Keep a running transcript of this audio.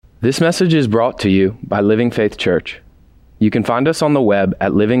This message is brought to you by Living Faith Church. You can find us on the web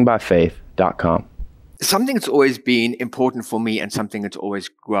at livingbyfaith.com. Something that's always been important for me and something that's always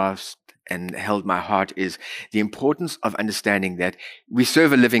grasped and held my heart is the importance of understanding that we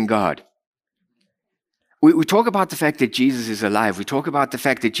serve a living God. We talk about the fact that Jesus is alive. We talk about the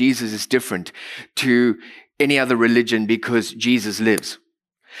fact that Jesus is different to any other religion because Jesus lives.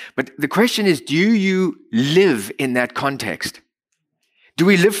 But the question is, do you live in that context? Do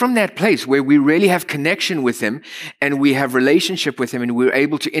we live from that place where we really have connection with him and we have relationship with him and we're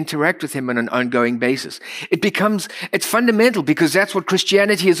able to interact with him on an ongoing basis? It's fundamental because that's what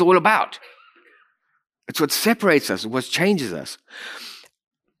Christianity is all about. It's what separates us, what changes us.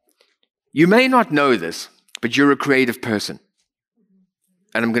 You may not know this, but you're a creative person.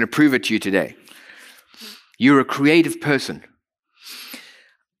 And I'm going to prove it to you today. You're a creative person.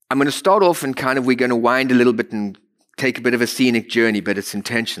 I'm going to start off and we're going to wind a little bit and take a bit of a scenic journey, but it's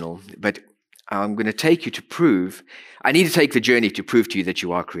intentional. But I'm going to take you to prove, I need to take the journey to prove to you that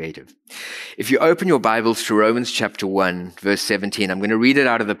you are creative. If you open your Bibles to Romans chapter 1, verse 17, I'm going to read it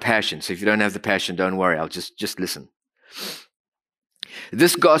out of the Passion. So if you don't have the Passion, don't worry, I'll just listen.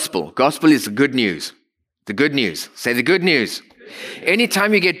 This gospel is the good news. The good news. Say the good news.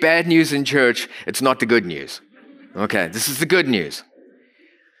 Anytime you get bad news in church, it's not the good news. Okay, this is the good news.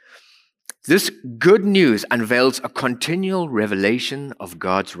 This good news unveils a continual revelation of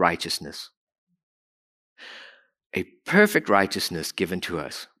God's righteousness. A perfect righteousness given to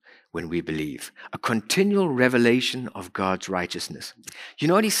us when we believe. A continual revelation of God's righteousness. You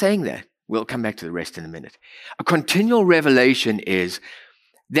know what he's saying there? We'll come back to the rest in a minute. A continual revelation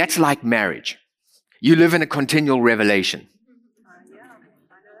that's like marriage. You live in a continual revelation.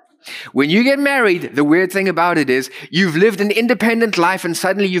 When you get married, the weird thing about it is you've lived an independent life and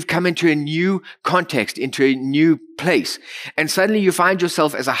suddenly you've come into a new context, into a new place. And suddenly you find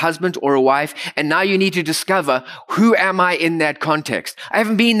yourself as a husband or a wife, and now you need to discover, who am I in that context? I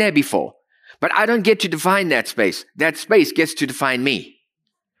haven't been there before, but I don't get to define that space. That space gets to define me.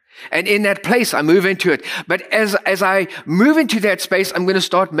 And in that place, I move into it. But as I move into that space, I'm going to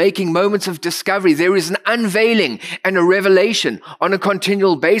start making moments of discovery. There is an unveiling and a revelation on a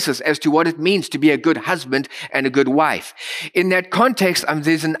continual basis as to what it means to be a good husband and a good wife. In that context,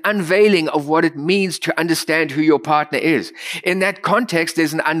 there's an unveiling of what it means to understand who your partner is. In that context,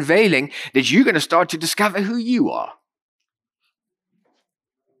 there's an unveiling that you're going to start to discover who you are.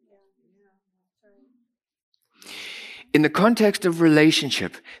 In the context of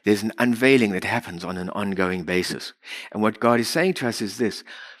relationship, there's an unveiling that happens on an ongoing basis. And what God is saying to us is this: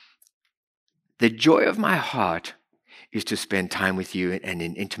 the joy of my heart is to spend time with you and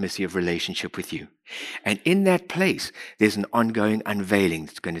in intimacy of relationship with you. And in that place, there's an ongoing unveiling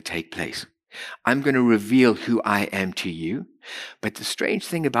that's going to take place. I'm going to reveal who I am to you. But the strange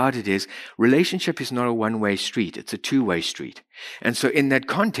thing about it is, relationship is not a one-way street. It's a two-way street. And so in that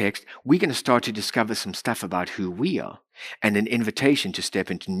context, we're going to start to discover some stuff about who we are and an invitation to step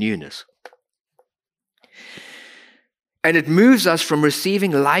into newness. And it moves us from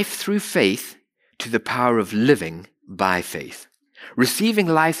receiving life through faith to the power of living by faith. Receiving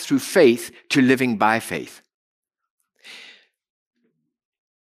life through faith to living by faith.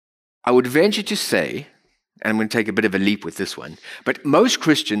 I would venture to say, and I'm going to take a bit of a leap with this one, but most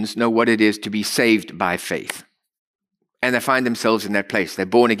Christians know what it is to be saved by faith. And they find themselves in that place. They're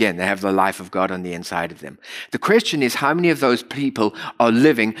born again. They have the life of God on the inside of them. The question is, how many of those people are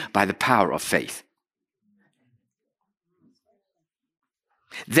living by the power of faith?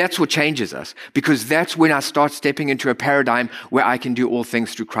 That's what changes us, because that's when I start stepping into a paradigm where I can do all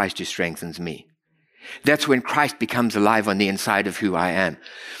things through Christ who strengthens me. That's when Christ becomes alive on the inside of who I am.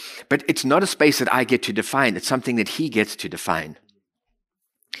 But it's not a space that I get to define. It's something that he gets to define.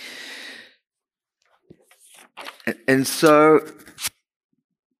 And so,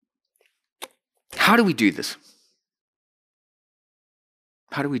 how do we do this?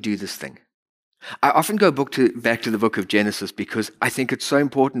 How do we do this thing? I often go back to the book of Genesis because I think it's so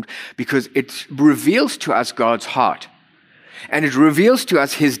important, because it reveals to us God's heart. And it reveals to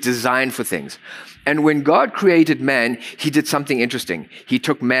us his design for things. And when God created man, he did something interesting. He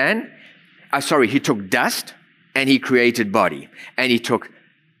took dust and he created body. And he took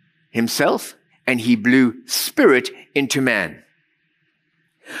himself and he blew spirit into man.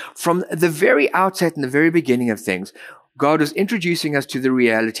 From the very outset and the very beginning of things, God was introducing us to the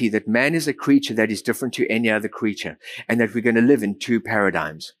reality that man is a creature that is different to any other creature, and that we're going to live in two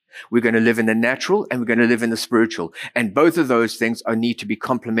paradigms. We're going to live in the natural and we're going to live in the spiritual. And both of those things need to be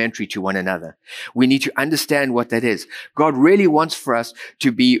complementary to one another. We need to understand what that is. God really wants for us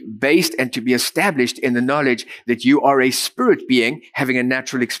to be based and to be established in the knowledge that you are a spirit being having a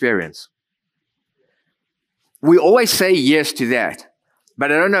natural experience. We always say yes to that.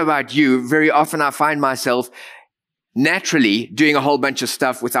 But I don't know about you. Very often I find myself naturally doing a whole bunch of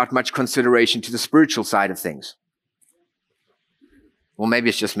stuff without much consideration to the spiritual side of things. Well, maybe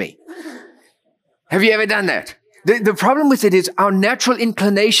it's just me. Have you ever done that? The problem with it is our natural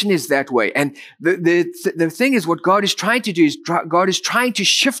inclination is that way. And the thing is, what God is trying to do is God is trying to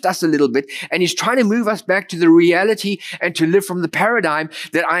shift us a little bit, and he's trying to move us back to the reality and to live from the paradigm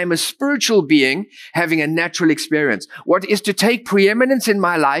that I am a spiritual being having a natural experience. What is to take preeminence in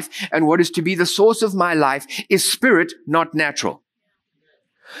my life and what is to be the source of my life is spirit, not natural.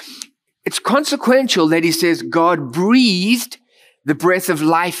 It's consequential that he says God breathed the breath of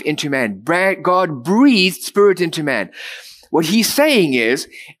life into man. God breathed spirit into man. What he's saying is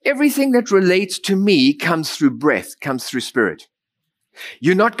everything that relates to me comes through breath, comes through spirit.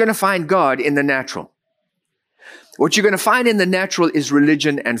 You're not going to find God in the natural. What you're going to find in the natural is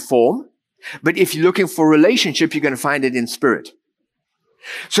religion and form. But if you're looking for relationship, you're going to find it in spirit.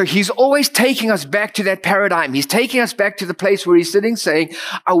 So he's always taking us back to that paradigm. He's taking us back to the place where he's sitting saying,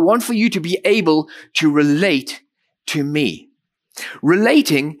 I want for you to be able to relate to me.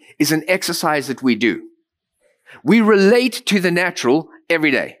 Relating is an exercise that we do. We relate to the natural every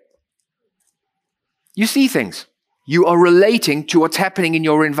day. You see things. You are relating to what's happening in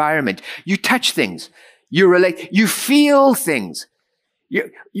your environment. You touch things. You relate. You feel things.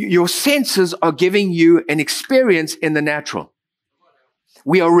 Your senses are giving you an experience in the natural.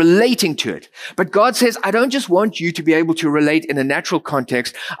 We are relating to it. But God says, I don't just want you to be able to relate in a natural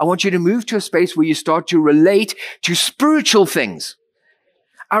context. I want you to move to a space where you start to relate to spiritual things.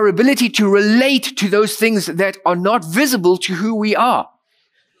 Our ability to relate to those things that are not visible to who we are.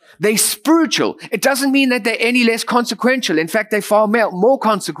 They're spiritual. It doesn't mean that they're any less consequential. In fact, they're far more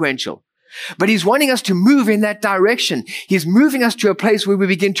consequential. But he's wanting us to move in that direction. He's moving us to a place where we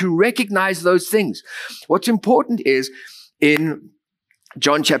begin to recognize those things. What's important is in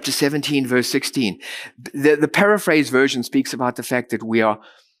John chapter 17, verse 16, the paraphrase version speaks about the fact that we are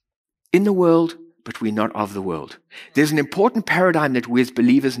in the world, but we're not of the world. There's an important paradigm that we as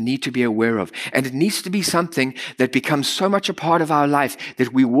believers need to be aware of. And it needs to be something that becomes so much a part of our life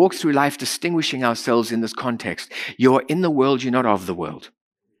that we walk through life distinguishing ourselves in this context. You're in the world, you're not of the world.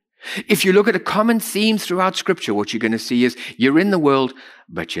 If you look at a common theme throughout Scripture, what you're going to see is you're in the world,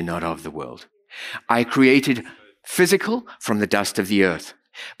 but you're not of the world. I created physical from the dust of the earth,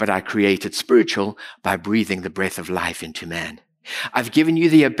 but I created spiritual by breathing the breath of life into man. I've given you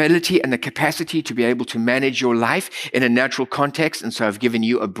the ability and the capacity to be able to manage your life in a natural context, and so I've given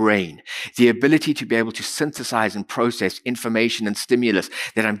you a brain, the ability to be able to synthesize and process information and stimulus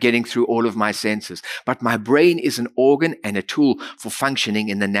that I'm getting through all of my senses. But my brain is an organ and a tool for functioning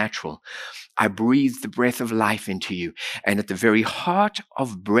in the natural. I breathe the breath of life into you. And at the very heart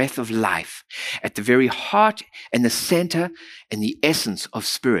of breath of life, at the very heart and the center and the essence of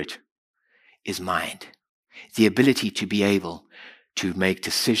spirit is mind. The ability to be able to make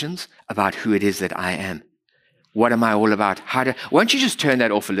decisions about who it is that I am. What am I all about? Why don't you just turn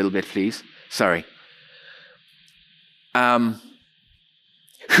that off a little bit, please? Sorry.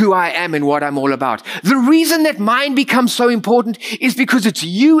 Who I am and what I'm all about. The reason that mind becomes so important is because it's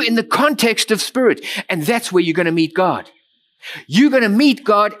you in the context of spirit. And that's where you're going to meet God. You're going to meet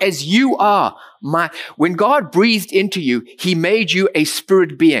God as you are. When God breathed into you, he made you a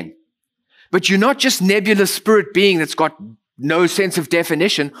spirit being. But you're not just nebulous spirit being that's got no sense of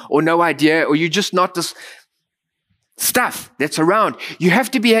definition or no idea, or you're just not this stuff that's around. You have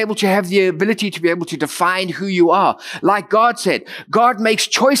to be able to have the ability to be able to define who you are. Like God said, God makes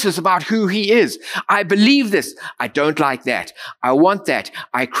choices about who he is. I believe this. I don't like that. I want that.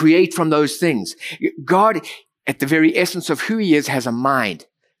 I create from those things. God, at the very essence of who he is, has a mind.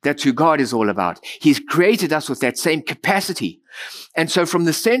 That's who God is all about. He's created us with that same capacity. And so from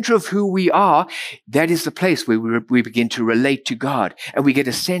the center of who we are, that is the place where we begin to relate to God, and we get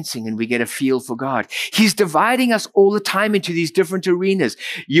a sensing and we get a feel for God. He's dividing us all the time into these different arenas.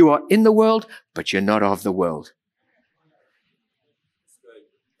 You are in the world, but you're not of the world.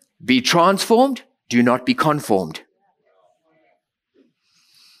 Be transformed, do not be conformed.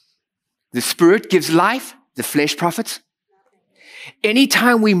 The Spirit gives life, the flesh profits.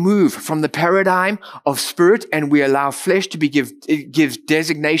 Anytime we move from the paradigm of spirit and we allow flesh to give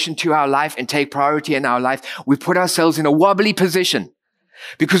designation to our life and take priority in our life, we put ourselves in a wobbly position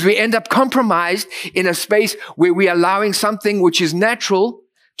because we end up compromised in a space where we're allowing something which is natural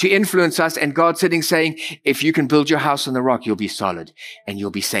to influence us, and God sitting saying, if you can build your house on the rock, you'll be solid and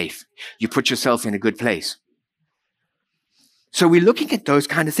you'll be safe. You put yourself in a good place. So we're looking at those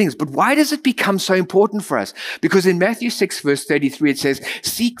kind of things. But why does it become so important for us? Because in Matthew 6, verse 33, it says,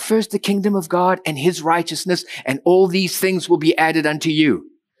 seek first the kingdom of God and his righteousness, and all these things will be added unto you.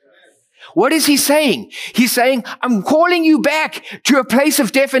 What is he saying? He's saying, I'm calling you back to a place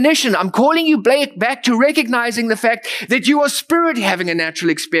of definition. I'm calling you back to recognizing the fact that you are spirit having a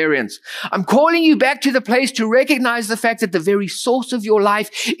natural experience. I'm calling you back to the place to recognize the fact that the very source of your life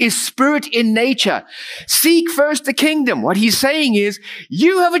is spirit in nature. Seek first the kingdom. What he's saying is,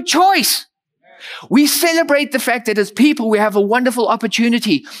 you have a choice. We celebrate the fact that as people, we have a wonderful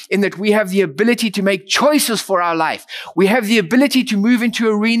opportunity in that we have the ability to make choices for our life. We have the ability to move into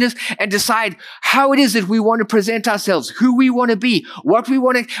arenas and decide how it is that we want to present ourselves, who we want to be, what we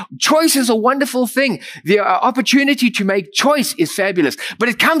want to. Choice is a wonderful thing. The opportunity to make choice is fabulous, but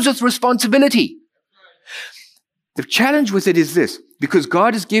it comes with responsibility. The challenge with it is this: because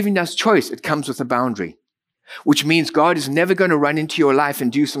God is giving us choice, it comes with a boundary. Which means God is never going to run into your life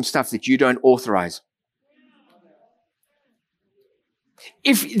and do some stuff that you don't authorize.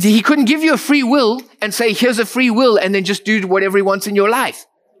 If he couldn't give you a free will and say, here's a free will, and then just do whatever he wants in your life.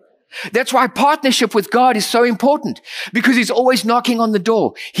 That's why partnership with God is so important, because he's always knocking on the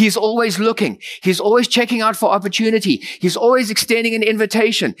door. He's always looking. He's always checking out for opportunity. He's always extending an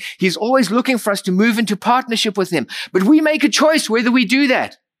invitation. He's always looking for us to move into partnership with him. But we make a choice whether we do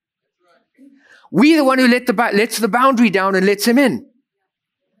that. We're the one who lets the boundary down and lets him in.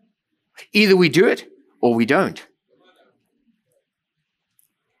 Either we do it or we don't.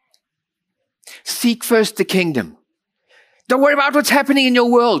 Seek first the kingdom. Don't worry about what's happening in your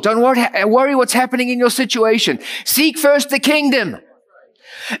world. Don't worry what's happening in your situation. Seek first the kingdom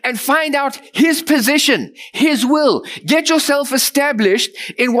and find out his position, his will. Get yourself established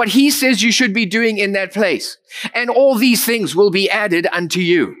in what he says you should be doing in that place. And all these things will be added unto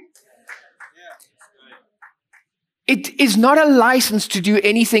you. It is not a license to do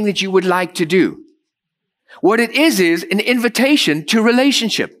anything that you would like to do. What it is an invitation to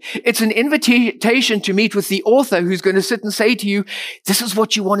relationship. It's an invitation to meet with the author who's going to sit and say to you, this is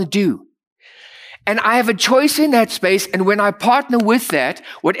what you want to do. And I have a choice in that space. And when I partner with that,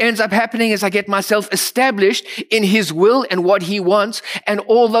 what ends up happening is I get myself established in his will and what he wants. And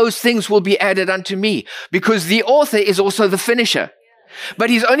all those things will be added unto me, because the author is also the finisher. But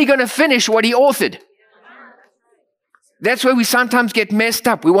he's only going to finish what he authored. That's where we sometimes get messed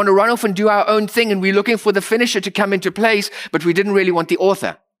up. We want to run off and do our own thing, and we're looking for the finisher to come into place, but we didn't really want the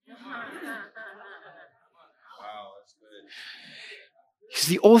author. He's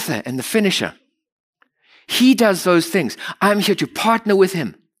the author and the finisher. He does those things. I'm here to partner with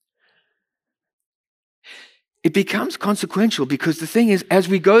him. It becomes consequential, because the thing is, as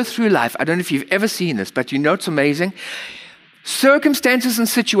we go through life, I don't know if you've ever seen this, but you know it's amazing. Circumstances and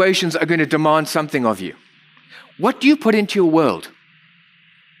situations are going to demand something of you. What do you put into your world?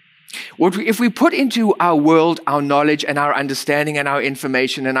 If we put into our world our knowledge and our understanding and our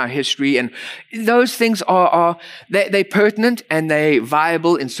information and our history, and those things they're pertinent and they're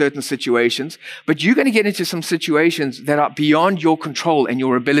viable in certain situations, but you're going to get into some situations that are beyond your control and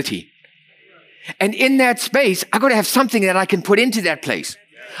your ability. And in that space, I've got to have something that I can put into that place.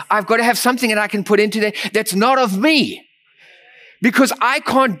 I've got to have something that I can put into that that's not of me, because I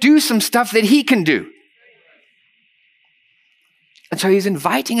can't do some stuff that he can do. And so he's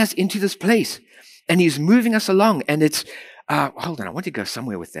inviting us into this place, and he's moving us along. And it's, hold on, I want to go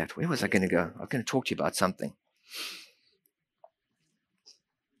somewhere with that. Where was I going to go? I'm going to talk to you about something.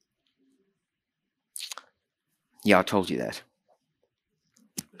 Yeah, I told you that.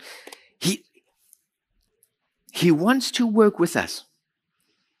 He wants to work with us.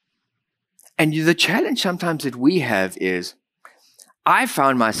 And the challenge sometimes that we have is, I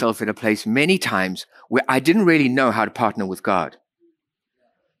found myself in a place many times where I didn't really know how to partner with God.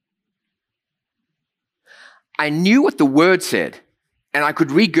 I knew what the word said, and I could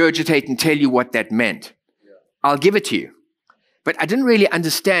regurgitate and tell you what that meant. I'll give it to you. But I didn't really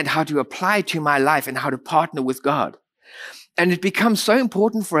understand how to apply it to my life and how to partner with God. And it becomes so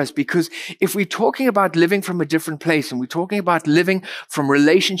important for us, because if we're talking about living from a different place and we're talking about living from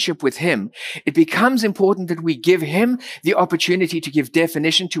relationship with him, it becomes important that we give him the opportunity to give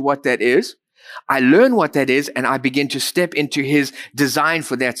definition to what that is. I learn what that is, and I begin to step into his design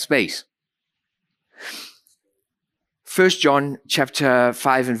for that space. 1 John chapter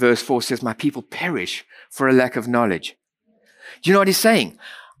 5 and verse 4 says, my people perish for a lack of knowledge. Do you know what he's saying?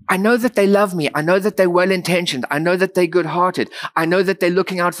 I know that they love me. I know that they're well-intentioned. I know that they're good-hearted. I know that they're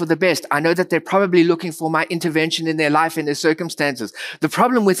looking out for the best. I know that they're probably looking for my intervention in their life and their circumstances. The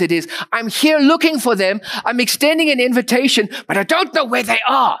problem with it is I'm here looking for them. I'm extending an invitation, but I don't know where they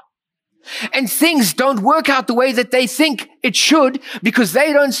are. And things don't work out the way that they think it should because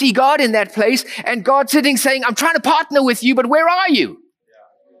they don't see God in that place. And God's sitting saying, I'm trying to partner with you, but where are you?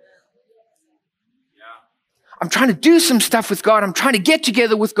 I'm trying to do some stuff with God. I'm trying to get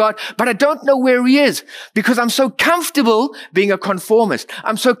together with God, but I don't know where he is because I'm so comfortable being a conformist.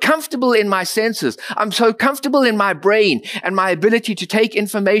 I'm so comfortable in my senses. I'm so comfortable in my brain and my ability to take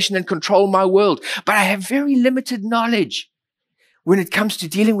information and control my world. But I have very limited knowledge when it comes to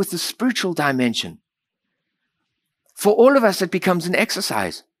dealing with the spiritual dimension. For all of us, it becomes an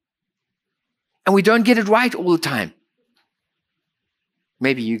exercise. And we don't get it right all the time.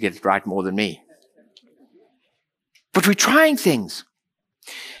 Maybe you get it right more than me. But we're trying things.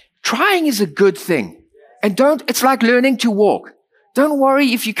 Trying is a good thing. And it's like learning to walk. Don't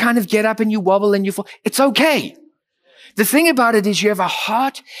worry if you kind of get up and you wobble and you fall. It's okay. The thing about it is you have a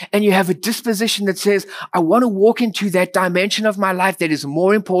heart and you have a disposition that says, I want to walk into that dimension of my life that is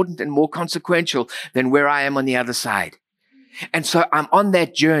more important and more consequential than where I am on the other side. And so I'm on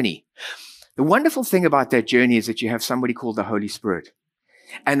that journey. The wonderful thing about that journey is that you have somebody called the Holy Spirit.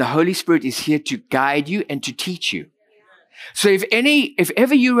 And the Holy Spirit is here to guide you and to teach you. So if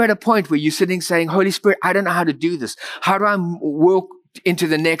ever you're at a point where you're sitting saying, Holy Spirit, I don't know how to do this. How do I walk into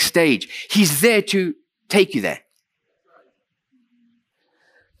the next stage? He's there to take you there.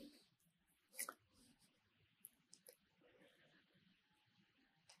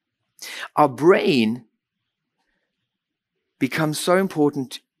 Our brain becomes so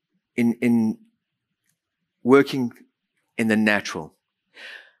important in working in the natural.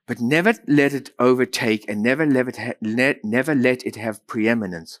 But never let it overtake and never let it have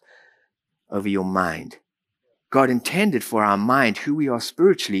preeminence over your mind. God intended for our mind, who we are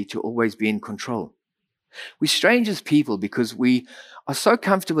spiritually, to always be in control. We're strange as people because we are so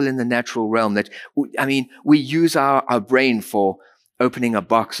comfortable in the natural realm that, we use our brain for opening a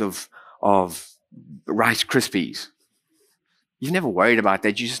box of Rice Krispies. You've never worried about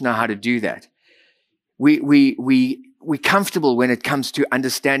that. You just know how to do that. We're comfortable when it comes to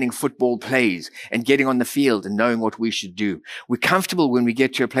understanding football plays and getting on the field and knowing what we should do. We're comfortable when we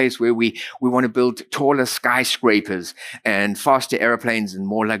get to a place where we want to build taller skyscrapers and faster airplanes and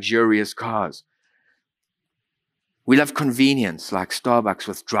more luxurious cars. We love convenience like Starbucks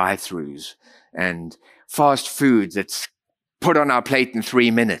with drive-thrus and fast food that's put on our plate in 3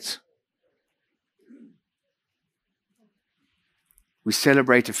 minutes. We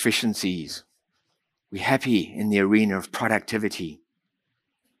celebrate efficiencies. We're happy in the arena of productivity.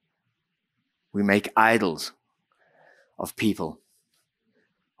 We make idols of people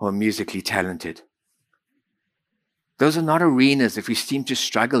who are musically talented. Those are not arenas that we seem to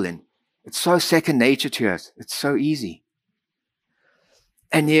struggle in. It's so second nature to us. It's so easy.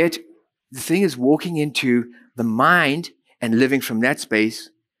 And yet, the thing is, walking into the mind and living from that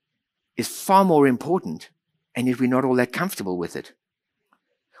space is far more important, and yet we're not all that comfortable with it.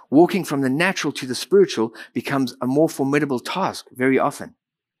 Walking from the natural to the spiritual becomes a more formidable task very often.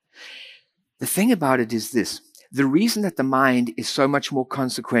 The thing about it is this. The reason that the mind is so much more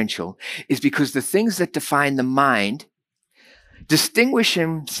consequential is because the things that define the mind distinguish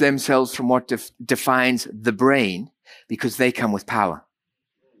themselves from what defines the brain because they come with power.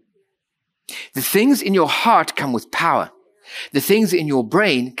 The things in your heart come with power. The things in your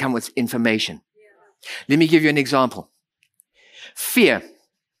brain come with information. Let me give you an example. Fear.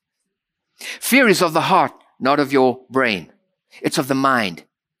 Fear is of the heart, not of your brain. It's of the mind.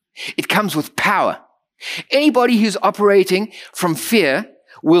 It comes with power. Anybody who's operating from fear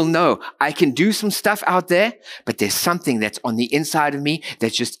will know I can do some stuff out there, but there's something that's on the inside of me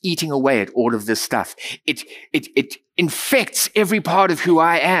that's just eating away at all of this stuff. It infects every part of who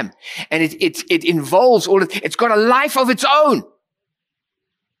I am, and it involves all of. It's got a life of its own.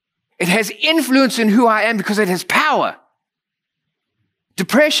 It has influence in who I am because it has power.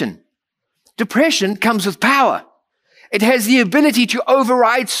 Depression comes with power. It has the ability to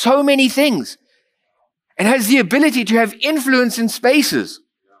override so many things. It has the ability to have influence in spaces.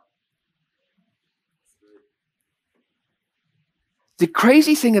 The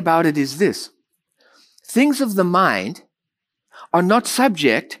crazy thing about it is this. Things of the mind are not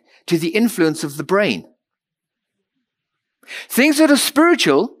subject to the influence of the brain. Things that are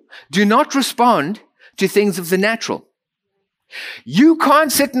spiritual do not respond to things of the natural. You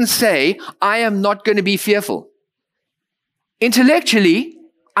can't sit and say, I am not going to be fearful. Intellectually,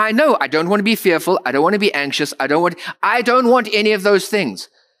 I know I don't want to be fearful. I don't want to be anxious. I don't want any of those things.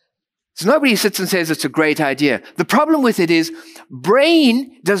 So nobody sits and says it's a great idea. The problem with it is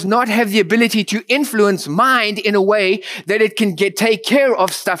brain does not have the ability to influence mind in a way that it can take care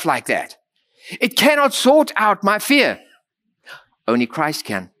of stuff like that. It cannot sort out my fear. Only Christ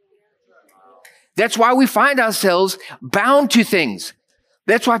can. That's why we find ourselves bound to things.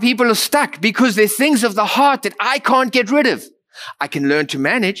 That's why people are stuck, because there's things of the heart that I can't get rid of. I can learn to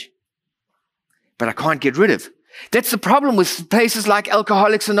manage, but I can't get rid of. That's the problem with places like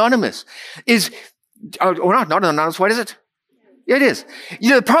Alcoholics Anonymous. Not Anonymous, what is it? Yeah, it is.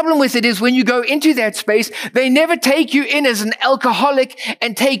 The problem with it is when you go into that space, they never take you in as an alcoholic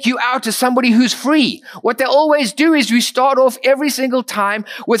and take you out as somebody who's free. What they always do is we start off every single time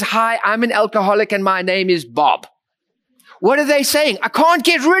with, "Hi, I'm an alcoholic and my name is Bob." What are they saying? I can't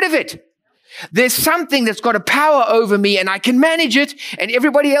get rid of it. There's something that's got a power over me and I can manage it and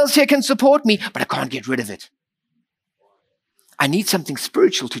everybody else here can support me, but I can't get rid of it. I need something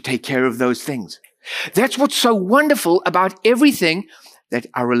spiritual to take care of those things. That's what's so wonderful about everything that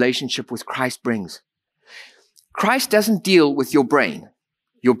our relationship with Christ brings. Christ doesn't deal with your brain.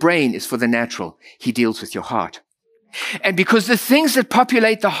 Your brain is for the natural. He deals with your heart. And because the things that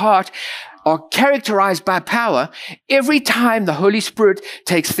populate the heart are characterized by power, every time the Holy Spirit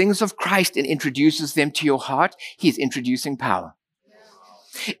takes things of Christ and introduces them to your heart, He is introducing power.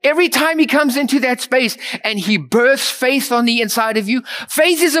 Every time He comes into that space and He births faith on the inside of you,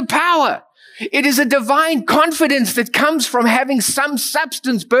 faith is a power. It is a divine confidence that comes from having some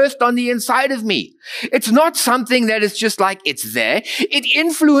substance birthed on the inside of me. It's not something that is just like it's there. It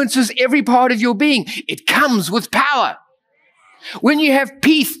influences every part of your being. It comes with power. When you have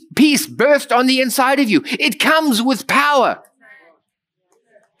peace birthed on the inside of you, it comes with power.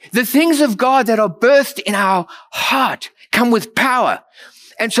 The things of God that are birthed in our heart come with power.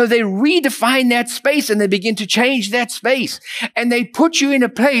 And so they redefine that space and they begin to change that space. And they put you in a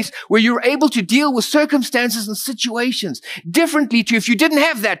place where you're able to deal with circumstances and situations differently to if you didn't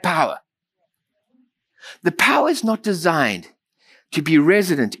have that power. The power is not designed to be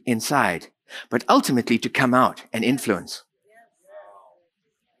resident inside, but ultimately to come out and influence.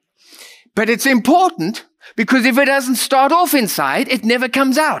 But it's important because if it doesn't start off inside, it never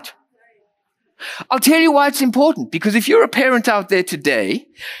comes out. I'll tell you why it's important. Because if you're a parent out there today,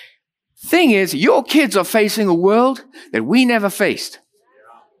 thing is, your kids are facing a world that we never faced.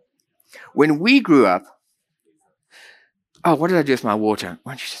 When we grew up, what did I do with my water?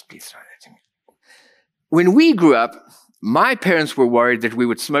 Why don't you just please throw that to me? When we grew up, my parents were worried that we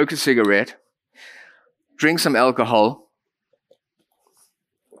would smoke a cigarette, drink some alcohol,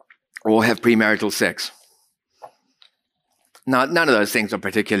 or have premarital sex. Now, none of those things are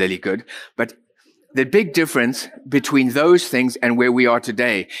particularly good, but the big difference between those things and where we are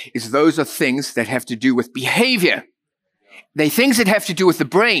today is those are things that have to do with behavior. They're things that have to do with the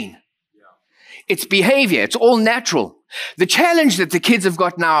brain. It's behavior. It's all natural. The challenge that the kids have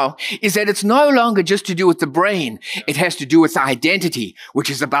got now is that it's no longer just to do with the brain. It has to do with the identity, which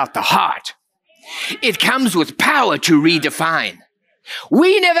is about the heart. It comes with power to redefine.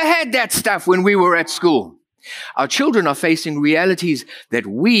 We never had that stuff when we were at school. Our children are facing realities that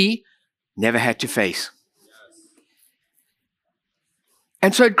we never had to face.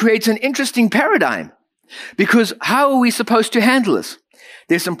 And so it creates an interesting paradigm, because how are we supposed to handle this?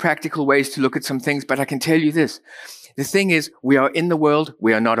 There's some practical ways to look at some things, but I can tell you this. The thing is, we are in the world,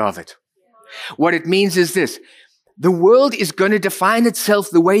 we are not of it. What it means is this: the world is going to define itself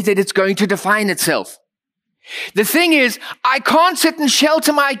the way that it's going to define itself. The thing is, I can't sit and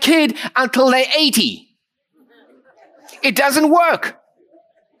shelter my kid until they're 80. It doesn't work.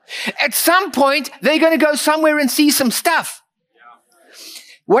 At some point, they're going to go somewhere and see some stuff.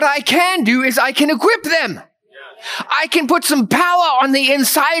 What I can do is I can equip them. I can put some power on the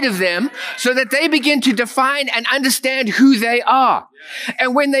inside of them so that they begin to define and understand who they are.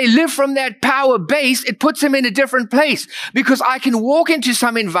 And when they live from that power base, it puts them in a different place, because I can walk into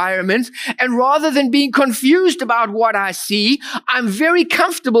some environments and rather than being confused about what I see, I'm very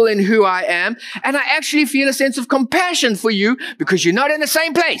comfortable in who I am. And I actually feel a sense of compassion for you because you're not in the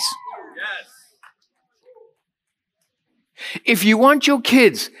same place. If you want your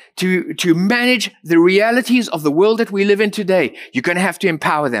kids to manage the realities of the world that we live in today, you're going to have to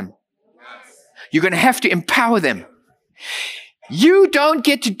empower them. You're going to have to empower them. You don't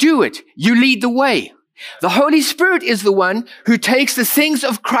get to do it. You lead the way. The Holy Spirit is the one who takes the things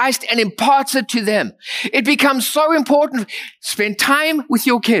of Christ and imparts it to them. It becomes so important. Spend time with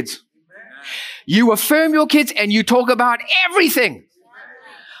your kids. You affirm your kids and you talk about everything.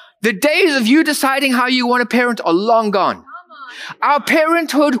 The days of you deciding how you want to parent are long gone. Our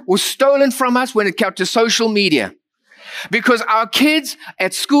parenthood was stolen from us when it came to social media. Because our kids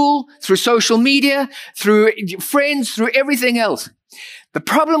at school, through social media, through friends, through everything else, the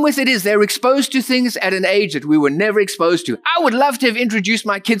problem with it is they're exposed to things at an age that we were never exposed to. I would love to have introduced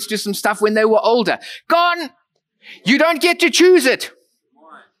my kids to some stuff when they were older. Gone. You don't get to choose it.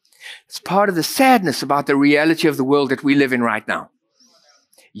 It's part of the sadness about the reality of the world that we live in right now.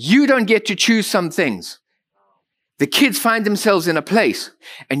 You don't get to choose some things. The kids find themselves in a place,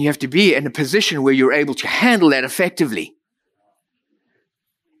 and you have to be in a position where you're able to handle that effectively.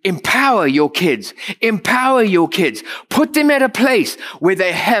 Empower your kids. Empower your kids. Put them at a place where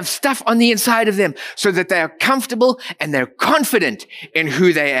they have stuff on the inside of them so that they are comfortable and they're confident in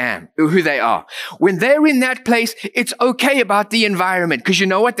who they are. When they're in that place, it's okay about the environment, because you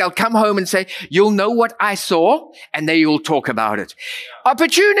know what? They'll come home and say, you'll know what I saw, and then you'll talk about it.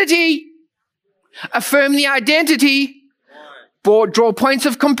 Opportunity. Affirm the identity. Draw points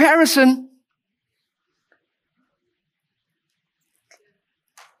of comparison.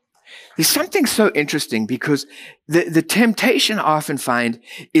 There's something so interesting, because the temptation I often find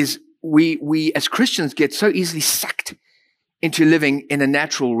is we as Christians get so easily sucked into living in a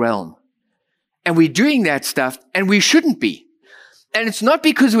natural realm. And we're doing that stuff, and we shouldn't be. And it's not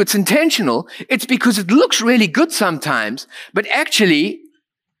because it's intentional, it's because it looks really good sometimes, but actually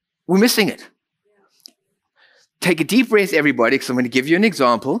we're missing it. Take a deep breath, everybody, because I'm going to give you an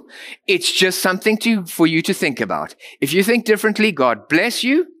example. It's just something for you to think about. If you think differently, God bless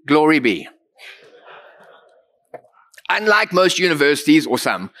you, glory be. Unlike most universities or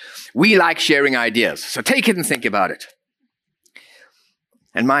some, we like sharing ideas. So take it and think about it.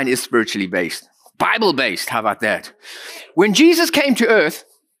 And mine is spiritually based, Bible based. How about that? When Jesus came to earth,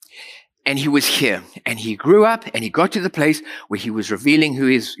 and he was here, and he grew up, and he got to the place where he was revealing who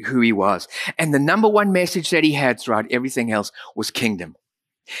he was. And the number one message that he had throughout everything else was kingdom.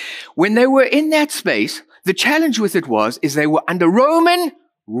 When they were in that space, the challenge with it is they were under Roman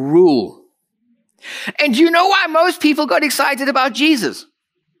rule. And you know why most people got excited about Jesus?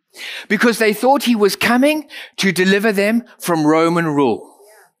 Because they thought he was coming to deliver them from Roman rule.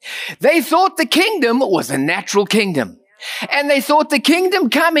 They thought the kingdom was a natural kingdom. And they thought the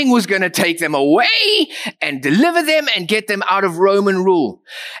kingdom coming was going to take them away and deliver them and get them out of Roman rule.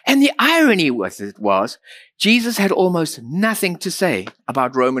 And the irony with it was, Jesus had almost nothing to say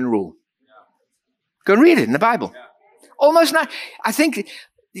about Roman rule. Go and read it in the Bible. Almost not. I think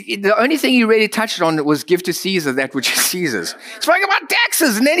the only thing he really touched on was give to Caesar that which is Caesar's. He spoke about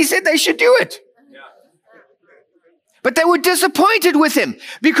taxes, and then he said they should do it. But they were disappointed with him,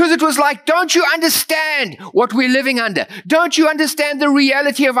 because it was like, don't you understand what we're living under? Don't you understand the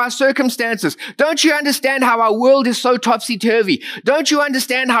reality of our circumstances? Don't you understand how our world is so topsy-turvy? Don't you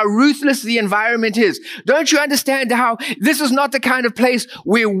understand how ruthless the environment is? Don't you understand how this is not the kind of place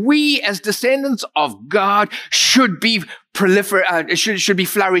where we as descendants of God should be should be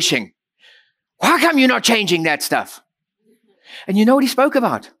flourishing? How come you're not changing that stuff? And you know what he spoke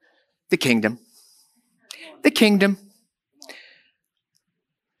about? The kingdom. The kingdom.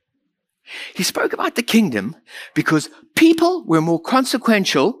 He spoke about the kingdom because people were more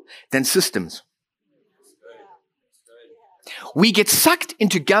consequential than systems. We get sucked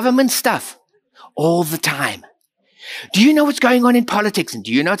into government stuff all the time. Do you know what's going on in politics? And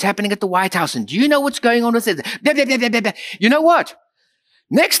do you know what's happening at the White House? And do you know what's going on with it? Blah, blah, blah, blah, blah. You know what?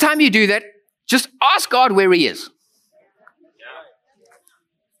 Next time you do that, just ask God where he is.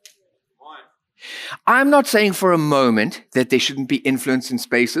 I'm not saying for a moment that there shouldn't be influence in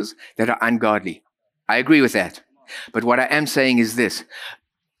spaces that are ungodly. I agree with that. But what I am saying is this.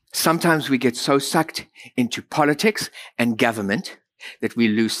 Sometimes we get so sucked into politics and government that we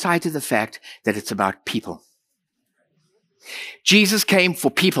lose sight of the fact that it's about people. Jesus came for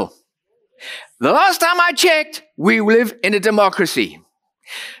people. The last time I checked, we live in a democracy.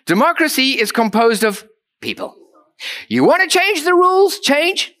 Democracy is composed of people. You want to change the rules?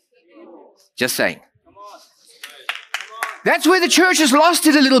 Change? Just saying. That's where the church has lost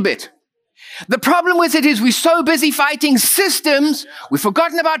it a little bit. The problem with it is we're so busy fighting systems, we've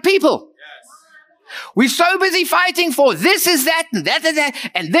forgotten about people. We're so busy fighting for this is that and that and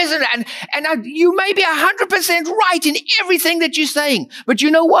that and this and that. And you may be 100% right in everything that you're saying. But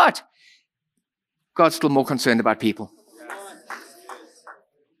you know what? God's still more concerned about people.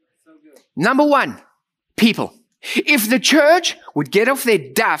 Number one, people. If the church would get off their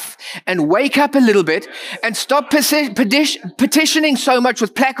duff and wake up a little bit and stop petitioning so much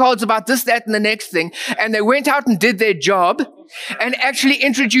with placards about this, that, and the next thing, and they went out and did their job and actually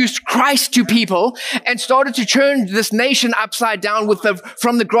introduced Christ to people and started to turn this nation upside down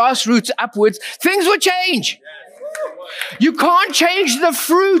from the grassroots upwards, things would change. You can't change the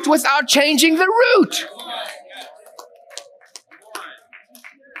fruit without changing the root.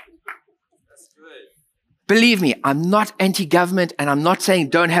 Believe me, I'm not anti-government, and I'm not saying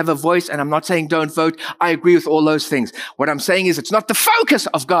don't have a voice, and I'm not saying don't vote. I agree with all those things. What I'm saying is it's not the focus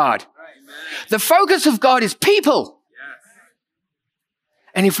of God. The focus of God is people.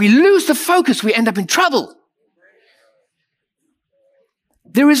 And if we lose the focus, we end up in trouble.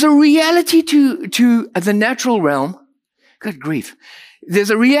 There is a reality to the natural realm. Good grief. There's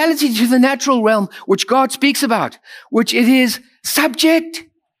a reality to the natural realm which God speaks about, which it is subject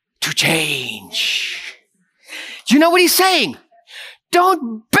to change. Do you know what he's saying?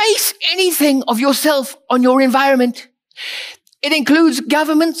 Don't base anything of yourself on your environment. It includes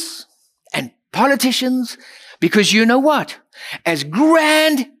governments and politicians, because you know what? As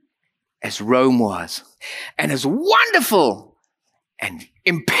grand as Rome was, and as wonderful and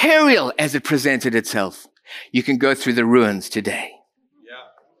imperial as it presented itself, you can go through the ruins today.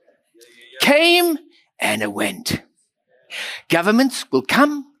 Came and it went. Governments will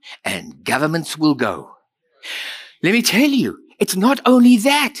come and governments will go. Let me tell you, it's not only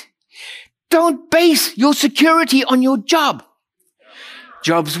that. Don't base your security on your job.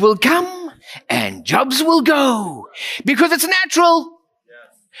 Jobs will come and jobs will go because it's natural.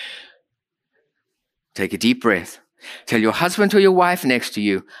 Take a deep breath. Tell your husband or your wife next to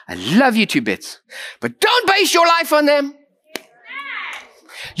you, I love you to bits, but don't base your life on them.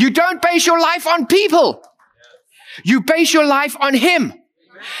 You don't base your life on people. You base your life on him.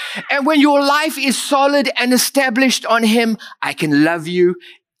 And when your life is solid and established on him, I can love you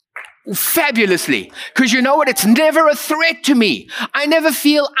fabulously. Because you know what? It's never a threat to me. I never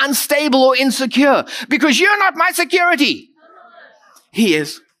feel unstable or insecure because you're not my security. He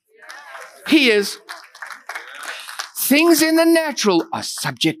is. He is. Things in the natural are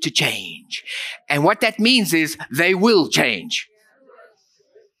subject to change. And what that means is they will change.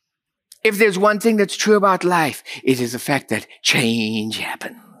 If there's one thing that's true about life, it is the fact that change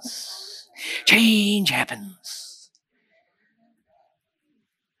happens. Change happens.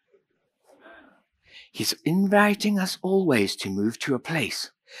 He's inviting us always to move to a place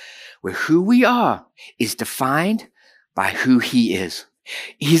where who we are is defined by who he is.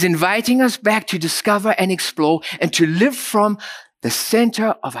 He's inviting us back to discover and explore and to live from the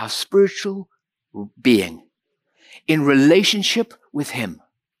center of our spiritual being in relationship with him,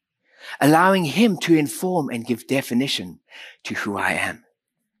 allowing him to inform and give definition to who I am.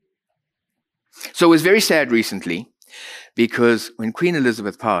 So it was very sad recently because when Queen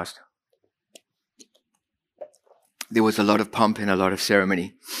Elizabeth passed, there was a lot of pomp and a lot of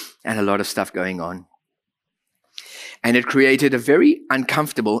ceremony and a lot of stuff going on. And it created a very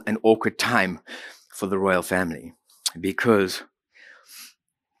uncomfortable and awkward time for the royal family because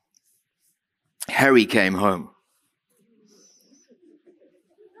Harry came home.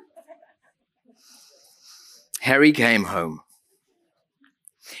 Harry came home.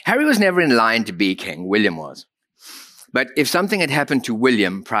 Harry was never in line to be king. William was. But if something had happened to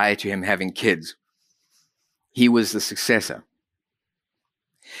William prior to him having kids, he was the successor.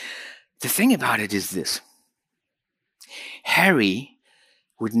 The thing about it is this. Harry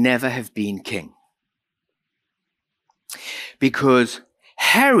would never have been king because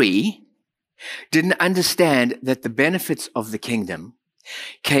Harry didn't understand that the benefits of the kingdom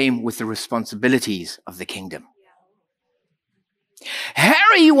came with the responsibilities of the kingdom.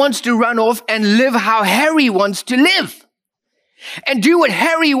 Harry wants to run off and live how Harry wants to live and do what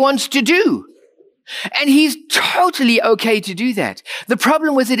Harry wants to do. And he's totally okay to do that. The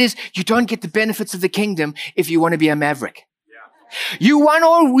problem with it is you don't get the benefits of the kingdom if you want to be a maverick. You want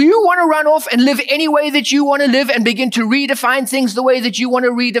to run off and live any way that you want to live and begin to redefine things the way that you want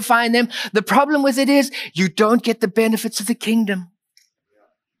to redefine them. The problem with it is you don't get the benefits of the kingdom.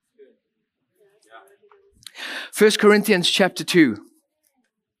 1 Corinthians chapter 2,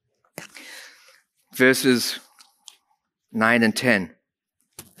 verses 9 and 10.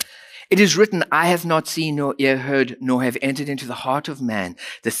 It is written, I have not seen nor ear heard nor have entered into the heart of man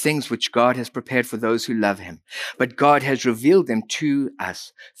the things which God has prepared for those who love him. But God has revealed them to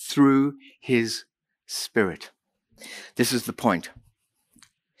us through his Spirit. This is the point.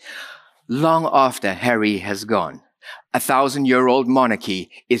 Long after Harry has gone, 1,000-year-old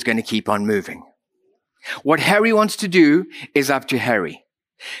monarchy is going to keep on moving. What Harry wants to do is up to Harry.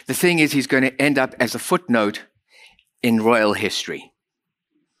 The thing is, he's going to end up as a footnote in royal history.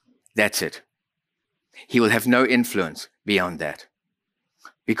 That's it. He will have no influence beyond that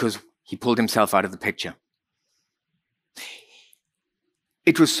because he pulled himself out of the picture.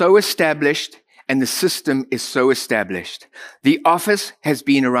 It was so established and the system is so established. The office has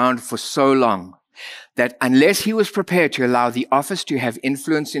been around for so long that unless he was prepared to allow the office to have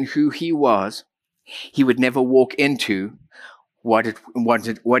influence in who he was, he would never walk into what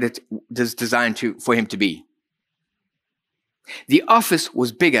it is designed for him to be. The office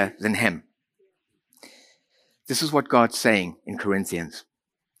was bigger than him. This is what God's saying in Corinthians.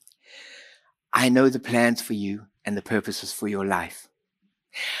 I know the plans for you and the purposes for your life.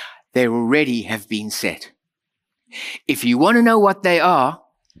 They already have been set. If you want to know what they are,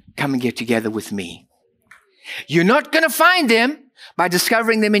 come and get together with me. You're not going to find them by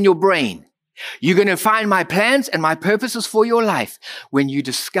discovering them in your brain. You're going to find my plans and my purposes for your life when you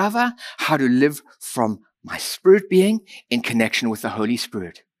discover how to live from my spirit being in connection with the Holy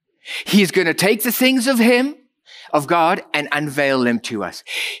Spirit. He's going to take the things of him, of God, and unveil them to us.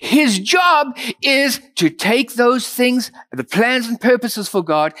 His job is to take those things, the plans and purposes for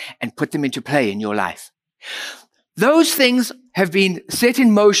God, and put them into play in your life. Those things have been set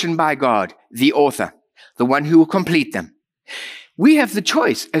in motion by God, the author, the one who will complete them. We have the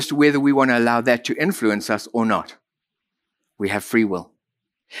choice as to whether we want to allow that to influence us or not. We have free will.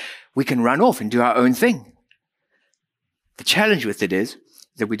 We can run off and do our own thing. The challenge with it is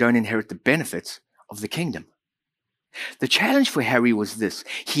that we don't inherit the benefits of the kingdom. The challenge for Harry was this.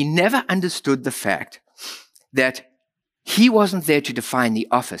 He never understood the fact that he wasn't there to define the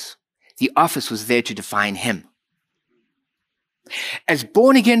office. The office was there to define him. As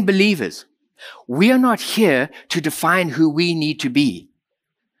born-again believers, we are not here to define who we need to be.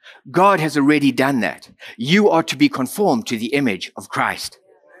 God has already done that. You are to be conformed to the image of Christ.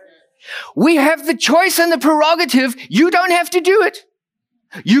 We have the choice and the prerogative. You don't have to do it.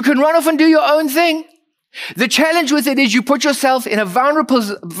 You can run off and do your own thing. The challenge with it is you put yourself in a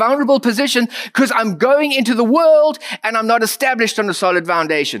vulnerable position because I'm going into the world and I'm not established on a solid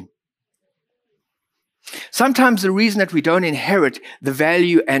foundation. Sometimes the reason that we don't inherit the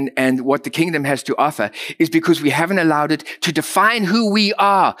value and what the kingdom has to offer is because we haven't allowed it to define who we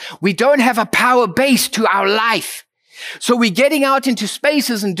are. We don't have a power base to our life. So we're getting out into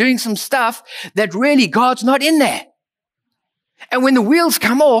spaces and doing some stuff that really God's not in there. And when the wheels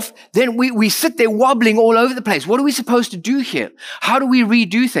come off, then we sit there wobbling all over the place. What are we supposed to do here? How do we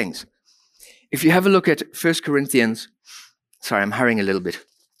redo things? If you have a look at 1 Corinthians, sorry, I'm hurrying a little bit.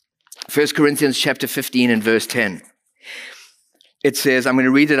 1 Corinthians chapter 15 and verse 10. It says, I'm going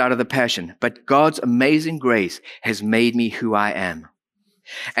to read it out of the Passion. But God's amazing grace has made me who I am.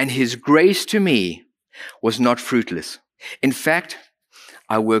 And his grace to me was not fruitless. In fact,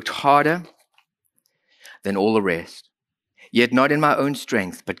 I worked harder than all the rest. Yet not in my own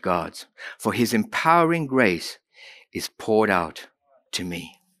strength, but God's. For his empowering grace is poured out to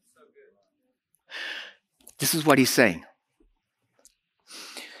me. This is what he's saying.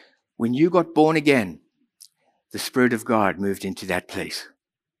 When you got born again, the Spirit of God moved into that place.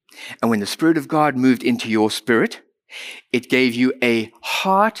 And when the Spirit of God moved into your spirit, it gave you a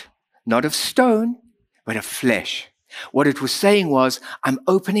heart, not of stone, but of flesh. What it was saying was, I'm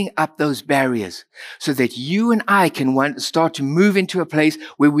opening up those barriers so that you and I can start to move into a place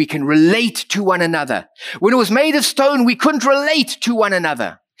where we can relate to one another. When it was made of stone, we couldn't relate to one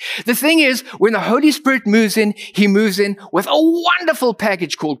another. The thing is, when the Holy Spirit moves in, he moves in with a wonderful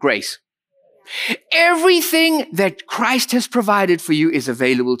package called grace. Everything that Christ has provided for you is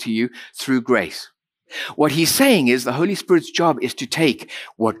available to you through grace. What he's saying is the Holy Spirit's job is to take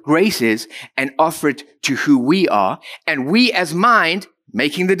what grace is and offer it to who we are. And we as mind,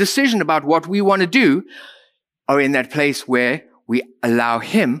 making the decision about what we want to do, are in that place where we allow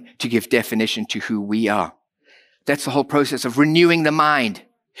him to give definition to who we are. That's the whole process of renewing the mind.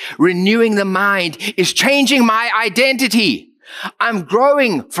 Renewing the mind is changing my identity. I'm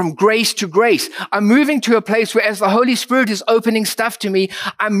growing from grace to grace. I'm moving to a place where as the Holy Spirit is opening stuff to me,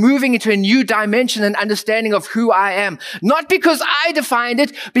 I'm moving into a new dimension and understanding of who I am. Not because I defined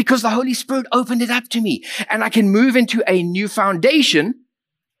it, because the Holy Spirit opened it up to me. And I can move into a new foundation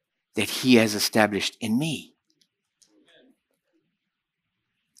that he has established in me.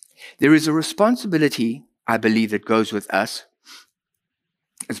 There is a responsibility, I believe, that goes with us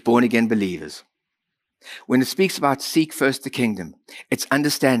as born-again believers. When it speaks about seek first the kingdom, it's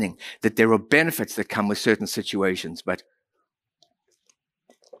understanding that there are benefits that come with certain situations, but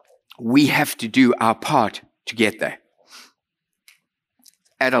we have to do our part to get there.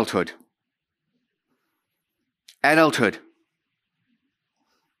 Adulthood. Adulthood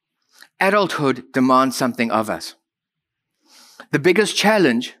demands something of us. The biggest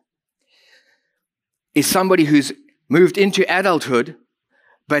challenge is somebody who's moved into adulthood,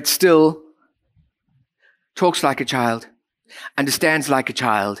 but still talks like a child, understands like a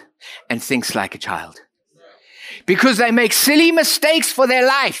child, and thinks like a child. Because they make silly mistakes for their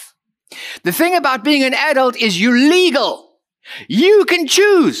life. The thing about being an adult is you're legal. You can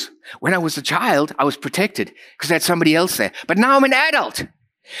choose. When I was a child, I was protected because I had somebody else there. But now I'm an adult.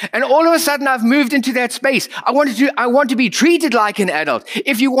 And all of a sudden, I've moved into that space. I want to be treated like an adult.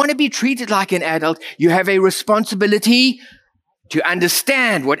 If you want to be treated like an adult, you have a responsibility to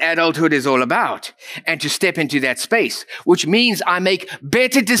understand what adulthood is all about and to step into that space, which means I make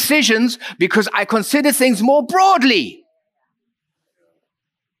better decisions because I consider things more broadly.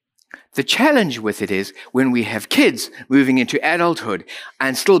 The challenge with it is when we have kids moving into adulthood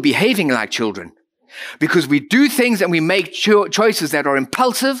and still behaving like children, because we do things and we make choices that are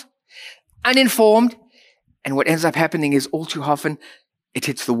impulsive, uninformed, and what ends up happening is all too often it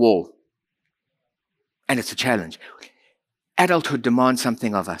hits the wall. And it's a challenge. Adulthood demands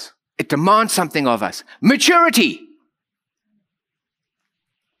something of us. It demands something of us. Maturity.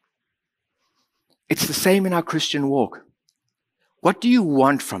 It's the same in our Christian walk. What do you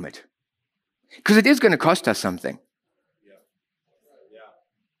want from it? Because it is going to cost us something.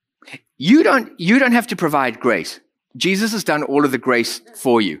 You don't have to provide grace. Jesus has done all of the grace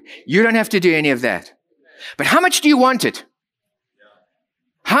for you. You don't have to do any of that. But how much do you want it?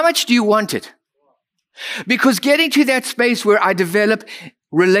 How much do you want it? Because getting to that space where I develop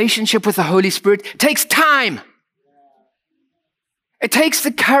relationship with the Holy Spirit takes time. It takes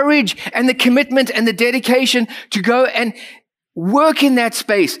the courage and the commitment and the dedication to go and work in that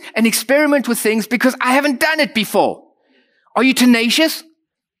space and experiment with things because I haven't done it before. Are you tenacious?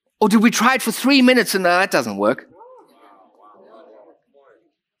 Or did we try it for 3 minutes and that doesn't work?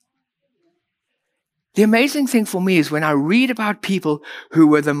 The amazing thing for me is when I read about people who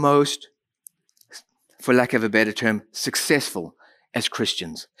were the most, for lack of a better term, successful as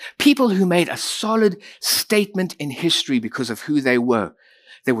Christians. People who made a solid statement in history because of who they were.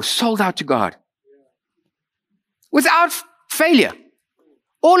 They were sold out to God. Without failure.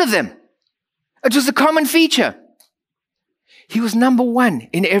 All of them. It was a common feature. He was number one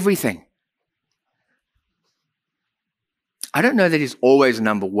in everything. I don't know that he's always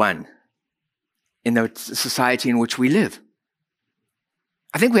number one in the society in which we live.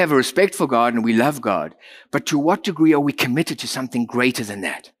 I think we have a respect for God and we love God, but to what degree are we committed to something greater than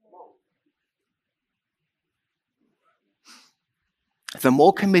that? The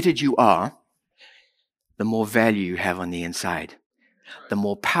more committed you are, the more value you have on the inside, the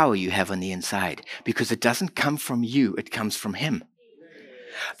more power you have on the inside, because it doesn't come from you, it comes from Him.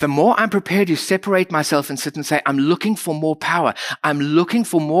 The more I'm prepared to separate myself and sit and say, I'm looking for more power. I'm looking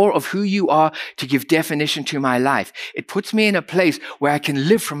for more of who you are to give definition to my life. It puts me in a place where I can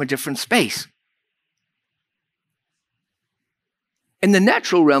live from a different space. In the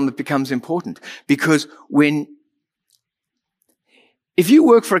natural realm, it becomes important because if you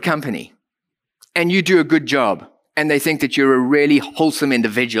work for a company and you do a good job and they think that you're a really wholesome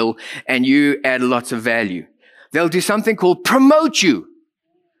individual and you add lots of value, they'll do something called promote you.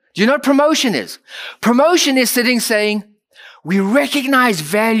 Do you know what promotion is? Promotion is saying, we recognize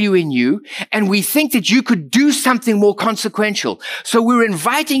value in you and we think that you could do something more consequential. So we're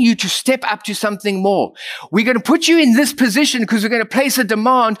inviting you to step up to something more. We're going to put you in this position because we're going to place a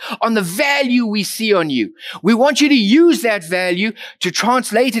demand on the value we see on you. We want you to use that value to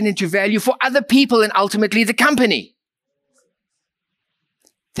translate it into value for other people and ultimately the company.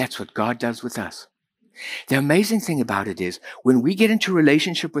 That's what God does with us. The amazing thing about it is when we get into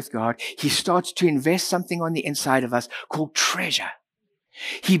relationship with God, He starts to invest something on the inside of us called treasure.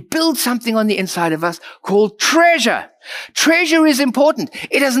 He builds something on the inside of us called treasure. Treasure is important.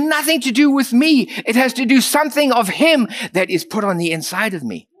 It has nothing to do with me. It has to do something of Him that is put on the inside of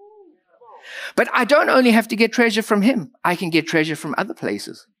me. But I don't only have to get treasure from Him. I can get treasure from other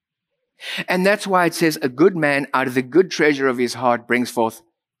places. And that's why it says a good man out of the good treasure of his heart brings forth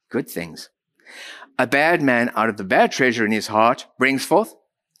good things. A bad man out of the bad treasure in his heart brings forth.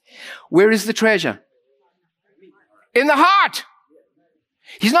 Where is the treasure? In the heart.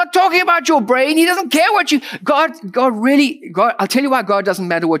 He's not talking about your brain. He doesn't care what you, God, I'll tell you why God doesn't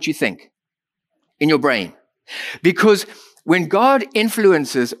matter what you think in your brain. Because when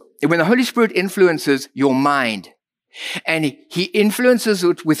the Holy Spirit influences your mind, and He influences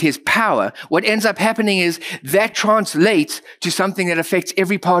it with His power, what ends up happening is that translates to something that affects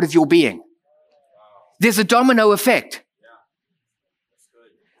every part of your being. There's a domino effect.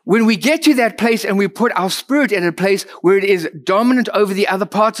 When we get to that place and we put our spirit in a place where it is dominant over the other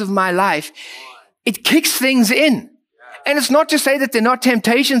parts of my life, it kicks things in. And it's not to say that they're not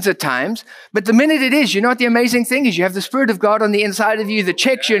temptations at times, but the minute it is, you know what the amazing thing is? You have the Spirit of God on the inside of you that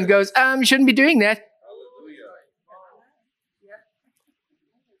checks you and goes, you shouldn't be doing that.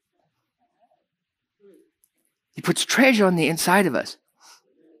 He puts treasure on the inside of us.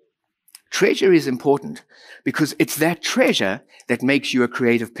 Treasure is important because it's that treasure that makes you a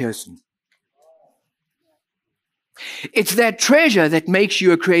creative person. It's that treasure that makes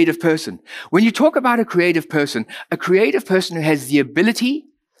you a creative person. When you talk about a creative person who has the ability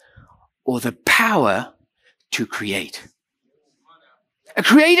or the power to create. A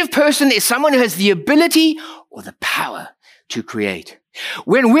creative person is someone who has the ability or the power to create.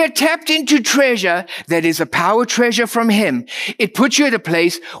 When we're tapped into treasure that is a power treasure from Him, it puts you at a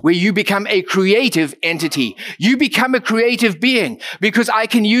place where you become a creative entity. You become a creative being because I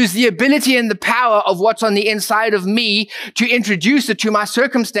can use the ability and the power of what's on the inside of me to introduce it to my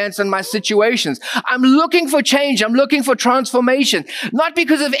circumstance and my situations. I'm looking for change. I'm looking for transformation, not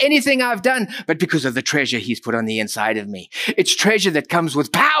because of anything I've done, but because of the treasure He's put on the inside of me. It's treasure that comes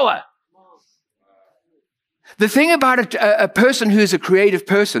with power. The thing about a person who's a creative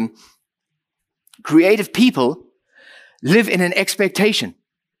person, creative people live in an expectation.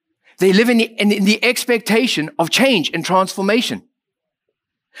 They live in the expectation of change and transformation.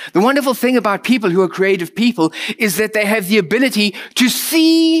 The wonderful thing about people who are creative people is that they have the ability to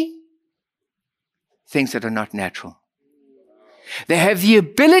see things that are not natural. They have the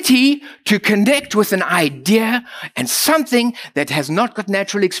ability to connect with an idea and something that has not got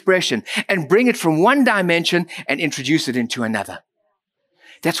natural expression and bring it from one dimension and introduce it into another.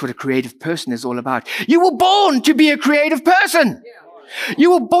 That's what a creative person is all about. You were born to be a creative person.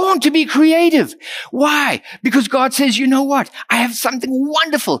 You were born to be creative. Why? Because God says, you know what? I have something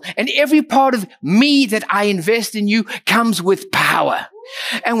wonderful, and every part of me that I invest in you comes with power.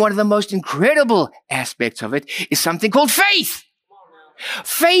 And one of the most incredible aspects of it is something called faith.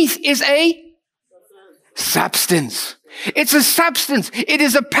 Faith is a substance. It's a substance. It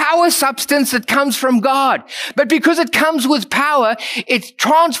is a power substance that comes from God. But because it comes with power, it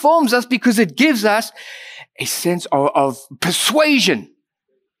transforms us because it gives us a sense of persuasion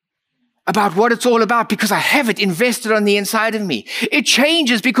about what it's all about because I have it invested on the inside of me. It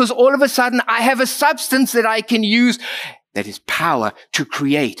changes because all of a sudden I have a substance that I can use that is power to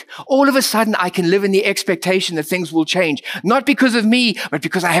create. All of a sudden, I can live in the expectation that things will change, not because of me, but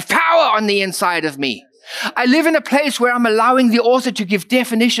because I have power on the inside of me. I live in a place where I'm allowing the author to give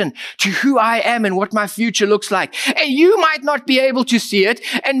definition to who I am and what my future looks like. And you might not be able to see it,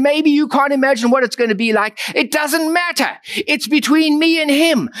 and maybe you can't imagine what it's going to be like. It doesn't matter. It's between me and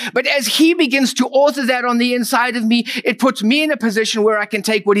Him. But as He begins to author that on the inside of me, it puts me in a position where I can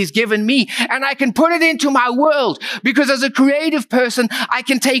take what He's given me and I can put it into my world. Because as a creative person, I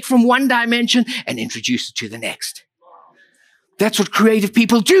can take from one dimension and introduce it to the next. That's what creative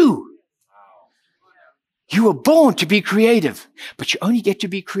people do. You were born to be creative, but you only get to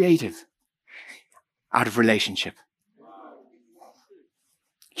be creative out of relationship.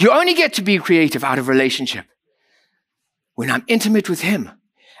 You only get to be creative out of relationship when I'm intimate with Him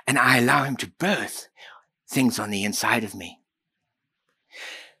and I allow Him to birth things on the inside of me.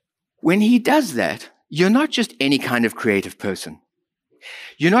 When He does that, you're not just any kind of creative person.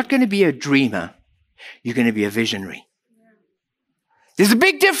 You're not going to be a dreamer. You're going to be a visionary. There's a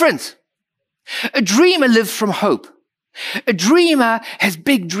big difference. A dreamer lives from hope. A dreamer has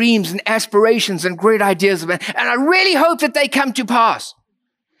big dreams and aspirations and great ideas, and I really hope that they come to pass.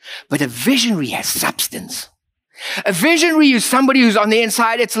 But a visionary has substance. A visionary is somebody who's on the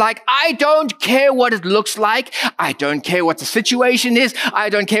inside. It's like, I don't care what it looks like. I don't care what the situation is. I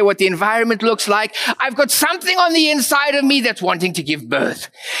don't care what the environment looks like. I've got something on the inside of me that's wanting to give birth.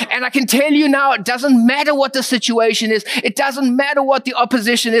 And I can tell you now, it doesn't matter what the situation is. It doesn't matter what the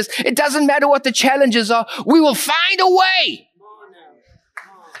opposition is. It doesn't matter what the challenges are. We will find a way.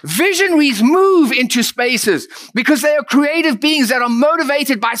 Visionaries move into spaces because they are creative beings that are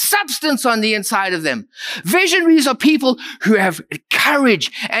motivated by substance on the inside of them. Visionaries are people who have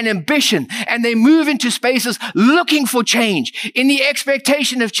courage and ambition, and they move into spaces looking for change, in the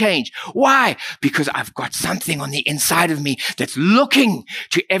expectation of change. Why? Because I've got something on the inside of me that's looking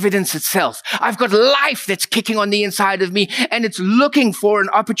to evidence itself. I've got life that's kicking on the inside of me, and it's looking for an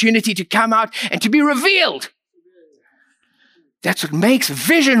opportunity to come out and to be revealed. That's what makes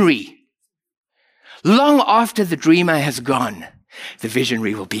visionary. Long after the dreamer has gone, the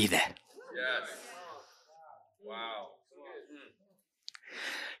visionary will be there. Yes. Wow.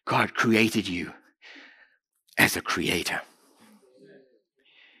 God created you as a creator.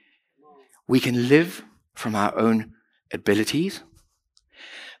 We can live from our own abilities,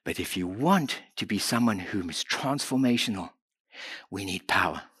 but if you want to be someone who is transformational, we need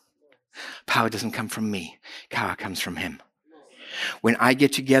power. Power doesn't come from me. Power comes from Him. when I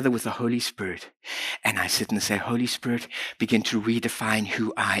get together with the Holy Spirit and I sit and say, Holy Spirit, begin to redefine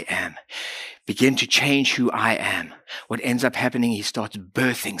who I am. Begin to change who I am. What ends up happening, he starts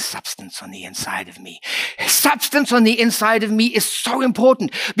birthing substance on the inside of me. Substance on the inside of me is so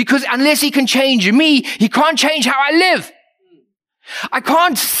important because unless he can change me, he can't change how I live. I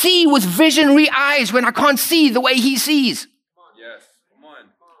can't see with visionary eyes when I can't see the way he sees. Yes, come on.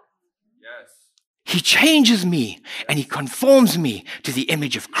 Yes. He changes me and he conforms me to the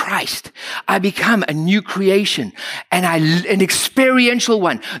image of Christ. I become a new creation and an experiential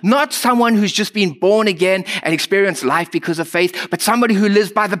one, not someone who's just been born again and experienced life because of faith, but somebody who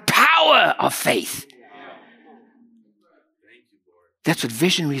lives by the power of faith. That's what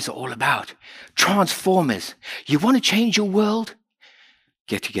visionaries are all about. Transformers. You want to change your world?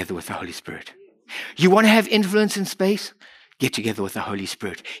 Get together with the Holy Spirit. You want to have influence in space? Get together with the Holy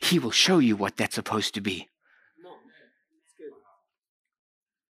Spirit. He will show you what that's supposed to be.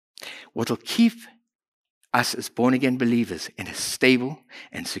 What will keep us as born-again believers in a stable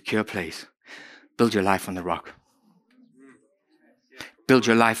and secure place? Build your life on the rock. Build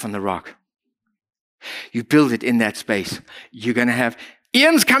your life on the rock. You build it in that space. You're going to have,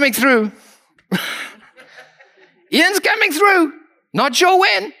 Ian's coming through. Ian's coming through. Not sure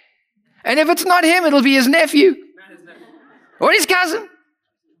when. And if it's not him, it'll be his nephew. Or his cousin.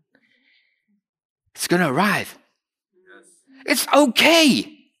 It's going to arrive. It's okay.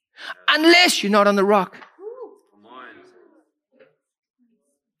 Unless you're not on the rock.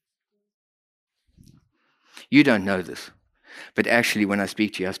 You don't know this. But actually, when I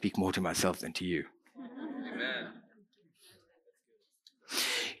speak to you, I speak more to myself than to you.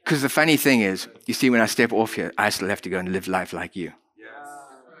 Because the funny thing is, you see, when I step off here, I still have to go and live life like you. Yes.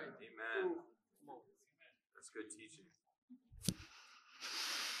 Amen. That's good teaching.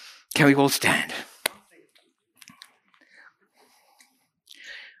 Can we all stand?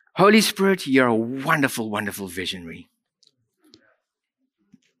 Holy Spirit, you're a wonderful, wonderful visionary.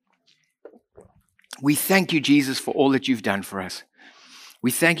 We thank you, Jesus, for all that you've done for us.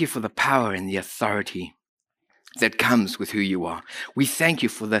 We thank you for the power and the authority that comes with who you are. We thank you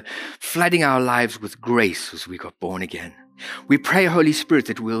for the flooding our lives with grace as we got born again. We pray, Holy Spirit,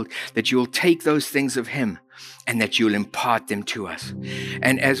 that you'll take those things of him and that you'll impart them to us.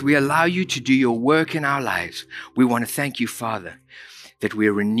 And as we allow you to do your work in our lives, we want to thank you, Father, that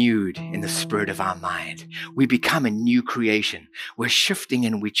we're renewed in the spirit of our mind. We become a new creation. We're shifting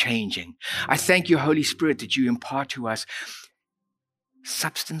and we're changing. I thank you, Holy Spirit, that you impart to us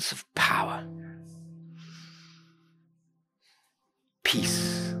substance of power,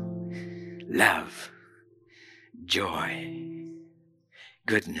 peace, love, joy,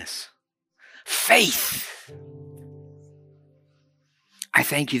 goodness, faith. I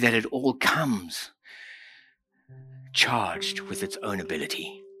thank you that it all comes charged with its own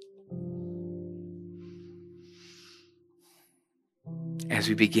ability. As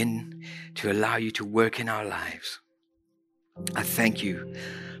we begin to allow you to work in our lives, I thank you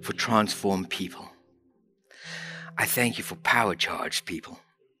for transformed people. I thank you for power-charged people.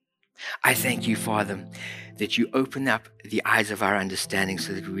 I thank you, Father, that you open up the eyes of our understanding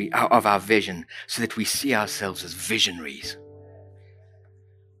so that of our vision, so that we see ourselves as visionaries.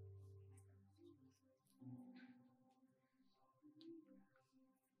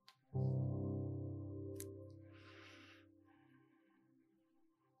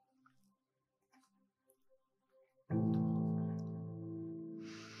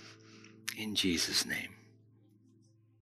 In Jesus' name.